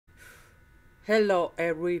Hello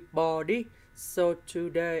everybody. So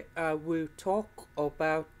today I will talk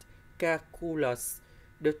about calculus.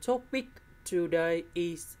 The topic today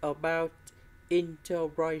is about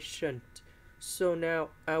integration. So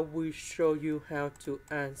now I will show you how to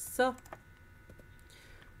answer.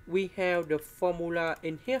 We have the formula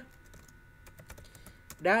in here.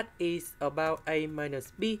 That is about a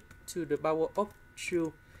minus b to the power of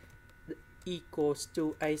 2 equals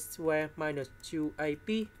to a squared minus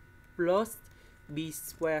 2ab plus b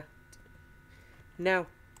squared. Now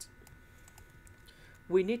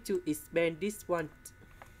we need to expand this one.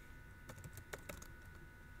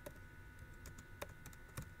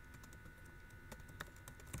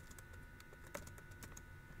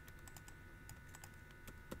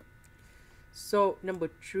 So number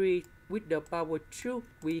 3 with the power 2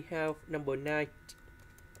 we have number 9.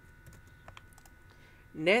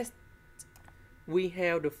 Next we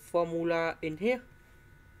have the formula in here.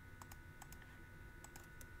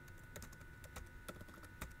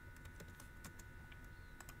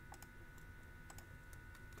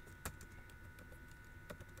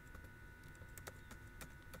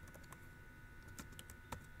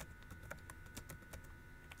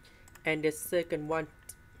 And the second one.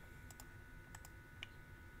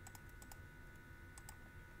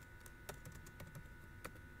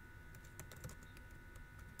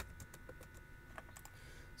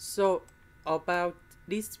 So about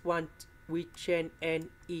this one, we change n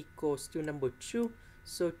equals to number 2.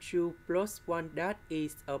 So 2 plus 1, that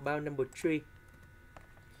is about number 3.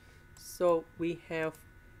 So we have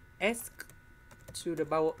s to the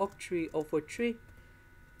power of 3 over 3.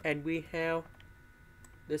 And we have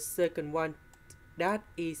the second one, that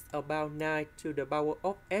is about 9 to the power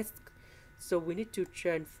of s. So we need to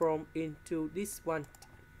transform into this one.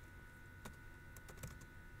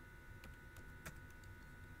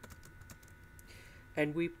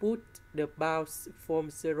 And we put the bounds from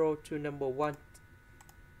 0 to number 1.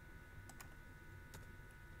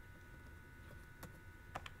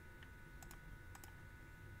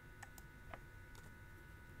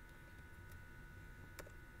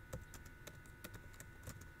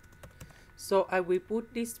 So I will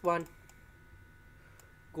put this one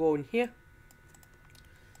go in here.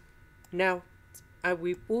 Now I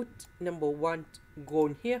will put number 1 go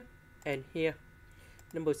in here and here.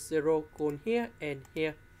 Number 0 go in here and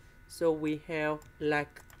here. So we have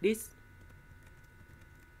like this.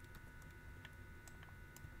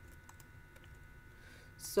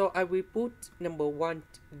 So I will put number 1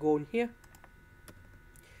 go in here.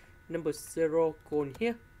 Number 0 go in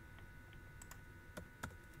here.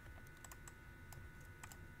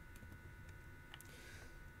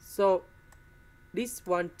 So this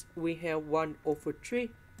one we have 1 over 3.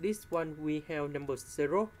 This one we have number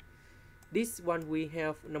 0. This one we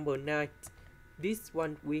have number 9. This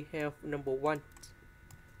one we have number 1.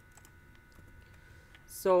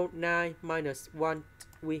 So 9 minus 1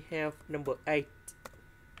 we have number 8.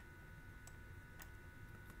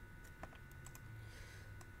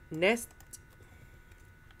 Next,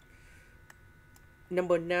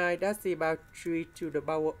 number 9, that's about 3 to the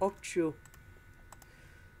power of 2.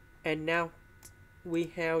 And now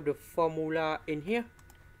we have the formula in here.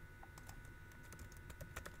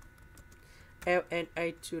 ln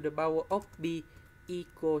 8 to the power of b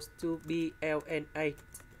equals to b ln 8.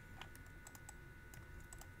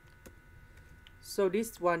 So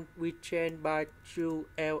this one we change by 2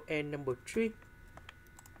 ln number 3.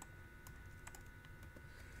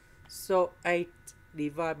 So 8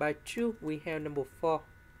 divided by 2 we have number 4.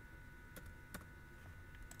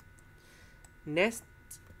 Next,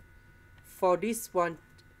 for this one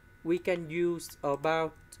we can use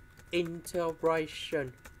about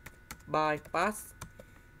integration by parts.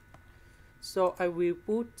 So I will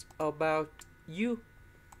put about u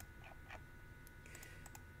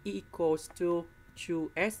equals to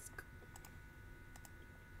 2s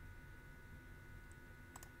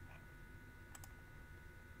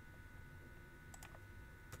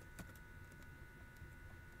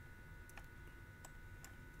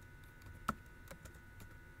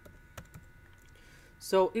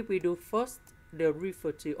So if we do first the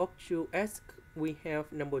derivative of 2s, we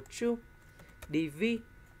have number 2 dv,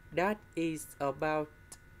 that is about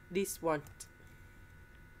this one.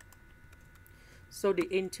 So the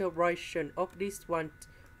integration of this one,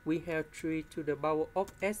 we have 3 to the power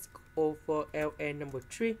of s over ln number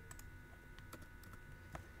 3.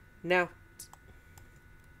 Now,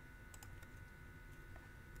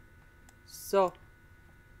 so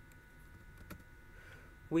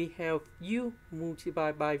we have u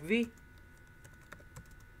multiplied by v,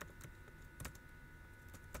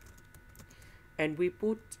 and we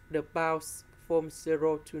put the bounds from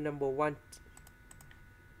 0 to number 1.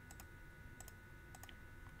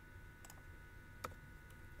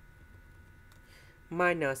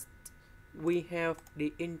 minus, we have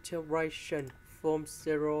the integration from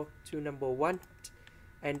 0 to number 1,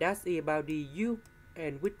 and that's about the u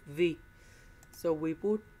and with v. So we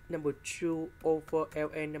put number 2 over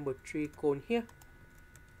ln number 3 cone here.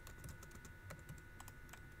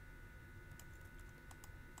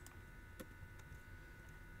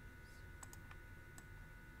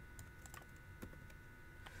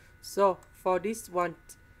 So for this one,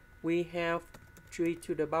 we have 3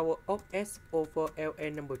 to the power of s over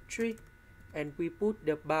ln number 3, and we put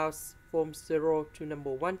the bounds from 0 to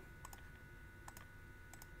number 1.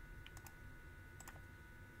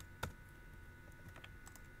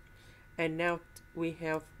 And now we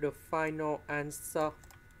have the final answer.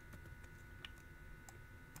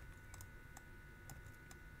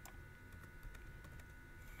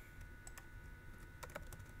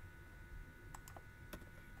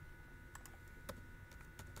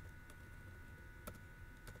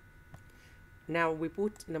 Now we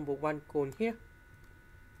put number 1 cone here.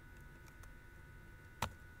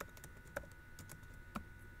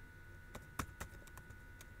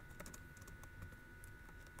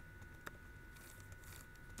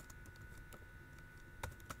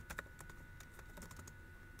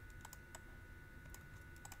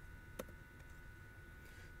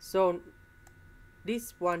 So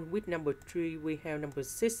this one with number 3, we have number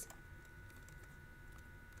 6.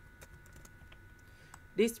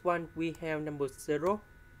 This one we have number 0.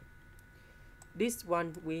 This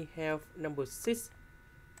one we have number 6.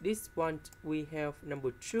 This one we have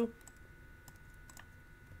number 2.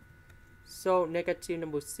 So negative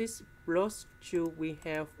number 6 plus 2, we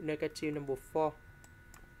have negative number 4.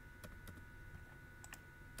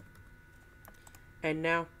 And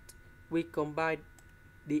now we combine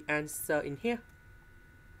the answer in here.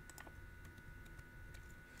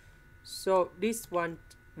 So this one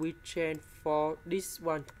we change for this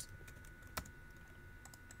one.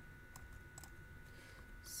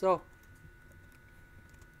 So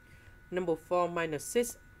number 4 minus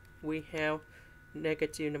 6, we have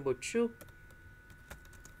negative number 2.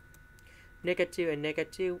 Negative and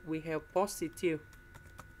negative, we have positive.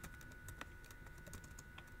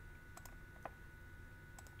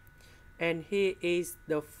 And here is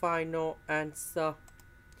the final answer.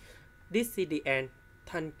 This is the end.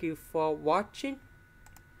 Thank you for watching.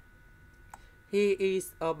 Here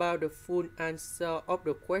is about the full answer of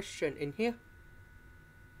the question in here.